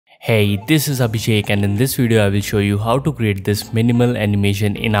Hey, this is Abhishek and in this video I will show you how to create this minimal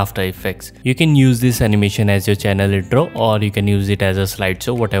animation in After Effects. You can use this animation as your channel intro or you can use it as a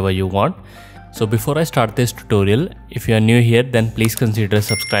slideshow, whatever you want. So before I start this tutorial, if you are new here then please consider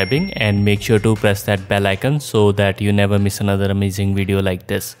subscribing and make sure to press that bell icon so that you never miss another amazing video like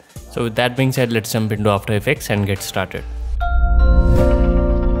this. So with that being said, let's jump into After Effects and get started.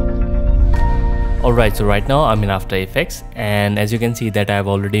 Alright, so right now I'm in After Effects and as you can see that I've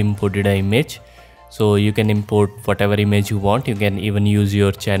already imported an image. So you can import whatever image you want. You can even use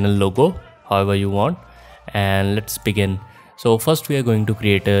your channel logo however you want. And let's begin. So first we are going to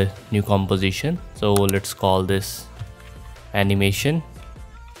create a new composition. So let's call this animation.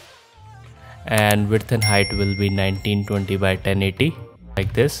 And width and height will be 1920 by 1080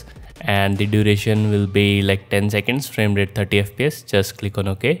 like this. And the duration will be like 10 seconds, frame rate 30 fps. Just click on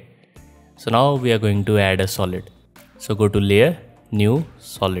OK. So now we are going to add a solid. So go to layer, new,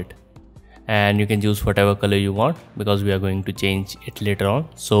 solid. And you can choose whatever color you want because we are going to change it later on.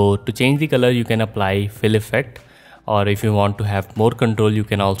 So to change the color you can apply fill effect, or if you want to have more control you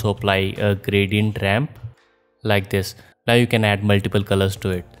can also apply a gradient ramp like this. Now you can add multiple colors to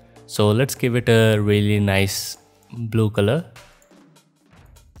it. So let's give it a really nice blue color.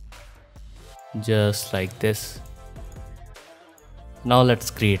 Just like this. Now let's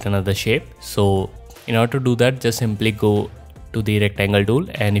create another shape. So in order to do that, just simply go to the rectangle tool,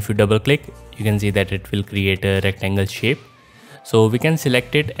 and if you double click you can see that it will create a rectangle shape. So we can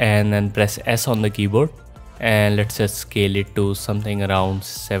select it and then press S on the keyboard, and let's just scale it to something around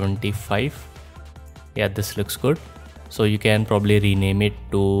 75. Yeah, this looks good. So you can probably rename it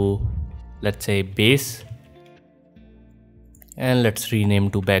to, let's say, base, and let's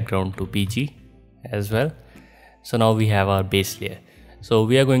rename to background to PG as well. So now we have our base layer. So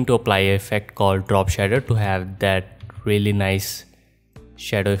we are going to apply an effect called drop shadow to have that really nice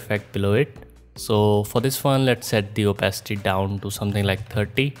shadow effect below it. So for this one, let's set the opacity down to something like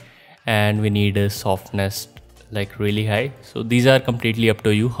 30, and we need a softness like really high. So these are completely up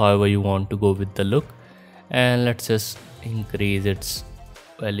to you, however you want to go with the look. And let's just increase its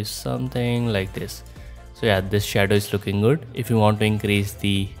value something like this. So yeah, this shadow is looking good. If you want to increase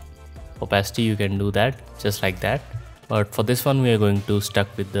the opacity you can do that just like that, but for this one we are going to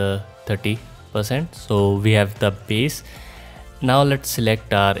stuck with the 30%. So we have the base. Now let's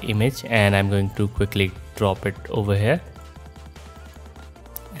select our image and I'm going to quickly drop it over here,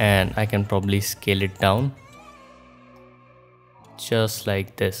 and I can probably scale it down just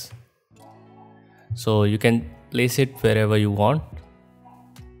like this. So you can place it wherever you want.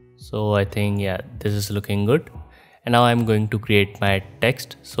 So I think yeah, this is looking good. And now I'm going to create my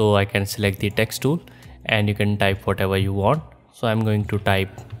text. So I can select the text tool and you can type whatever you want. So I'm going to type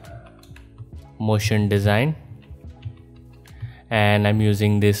motion design, and I'm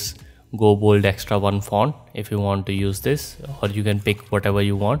using this Go Bold Extra 1 font if you want to use this, or you can pick whatever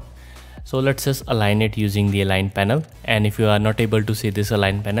you want. So let's just align it using the align panel, and if you are not able to see this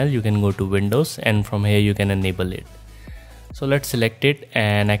align panel you can go to Windows and from here you can enable it. So let's select it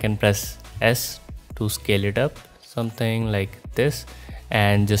and I can press S to scale it up something like this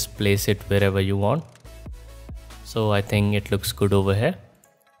and just place it wherever you want. So I think it looks good over here.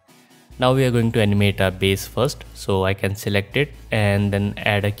 Now we are going to animate our base first. So I can select it and then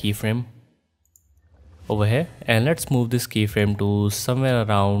add a keyframe over here, and let's move this keyframe to somewhere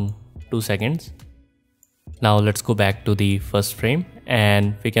around 2 seconds. Now let's go back to the first frame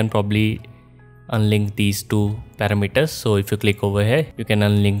and we can probably unlink these two parameters. So if you click over here you can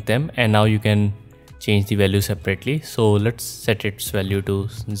unlink them, and now you can change the value separately. So let's set its value to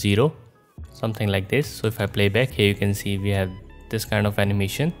 0, something like this. So if I play back here you can see we have this kind of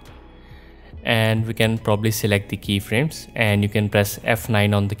animation, and we can probably select the keyframes and you can press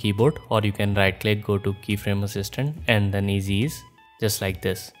F9 on the keyboard, or you can right click, go to keyframe assistant and then easy ease just like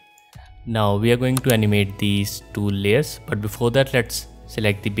this. Now we are going to animate these two layers, but before that let's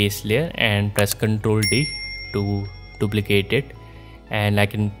select the base layer and press Ctrl D to duplicate it, and I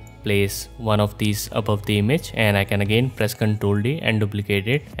can place one of these above the image, and I can again press Ctrl D and duplicate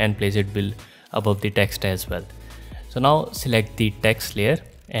it and place it above the text as well. So now select the text layer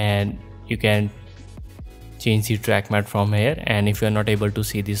and you can change the track matte from here, and if you are not able to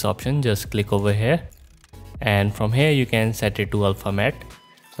see this option just click over here, and from here you can set it to alpha matte.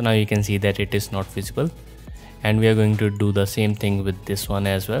 So now you can see that it is not visible, and we are going to do the same thing with this one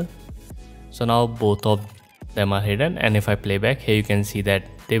as well. So now both of them are hidden, and if I play back here you can see that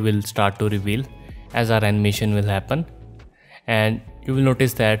they will start to reveal as our animation will happen, and you will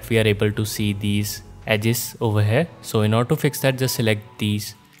notice that we are able to see these edges over here. So in order to fix that just select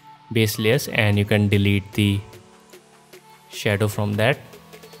these base layers and you can delete the shadow from that,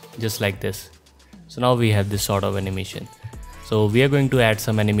 just like this. So now we have this sort of animation. So we are going to add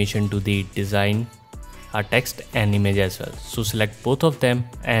some animation to the design, our text and image as well. So select both of them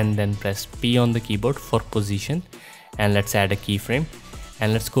and then press P on the keyboard for position, and let's add a keyframe.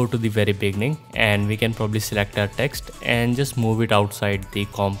 And let's go to the very beginning, and we can probably select our text and just move it outside the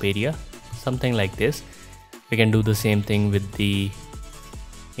comp area, something like this. We can do the same thing with the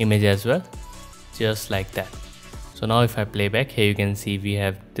image as well, just like that. So now if I play back, here you can see we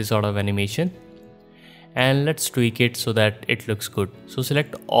have this sort of animation, and let's tweak it so that it looks good. So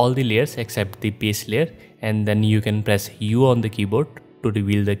select all the layers except the base layer, and then you can press U on the keyboard to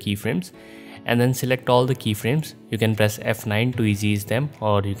reveal the keyframes, and then select all the keyframes. You can press F9 to easy ease them,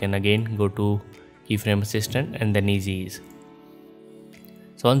 or you can again go to keyframe assistant and then easy ease.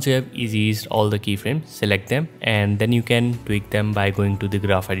 So once you have easy eased all the keyframes, select them, and then you can tweak them by going to the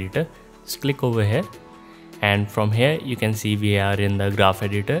graph editor. Just click over here, and from here you can see we are in the graph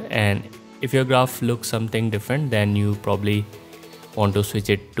editor. And if your graph looks something different, then you probably want to switch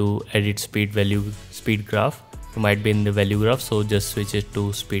it to edit speed graph. You might be in the value graph, so just switch it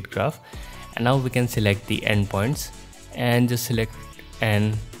to speed graph. And now we can select the endpoints and just select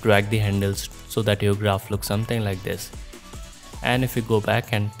and drag the handles so that your graph looks something like this. And if we go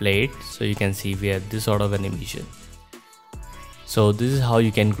back and play it, so you can see we have this sort of animation. So this is how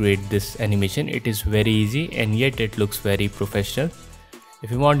you can create this animation. It is very easy and yet it looks very professional.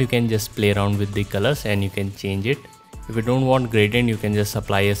 If you want, you can just play around with the colors and you can change it. If you don't want gradient, you can just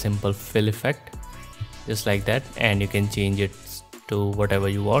apply a simple fill effect, just like that, and you can change it to whatever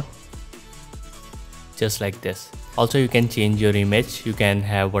you want, just like this. Also, you can change your image, you can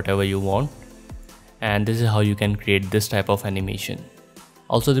have whatever you want, and this is how you can create this type of animation.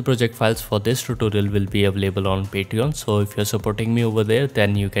 Also, the project files for this tutorial will be available on Patreon, so if you're supporting me over there,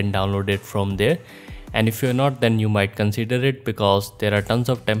 then you can download it from there. And if you're not, then you might consider it, because there are tons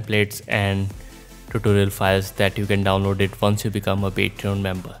of templates and tutorial files that you can download it once you become a Patreon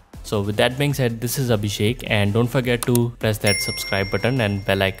member. So with that being said, this is Abhishek, and don't forget to press that subscribe button and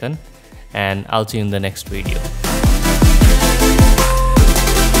bell icon, and I'll see you in the next video.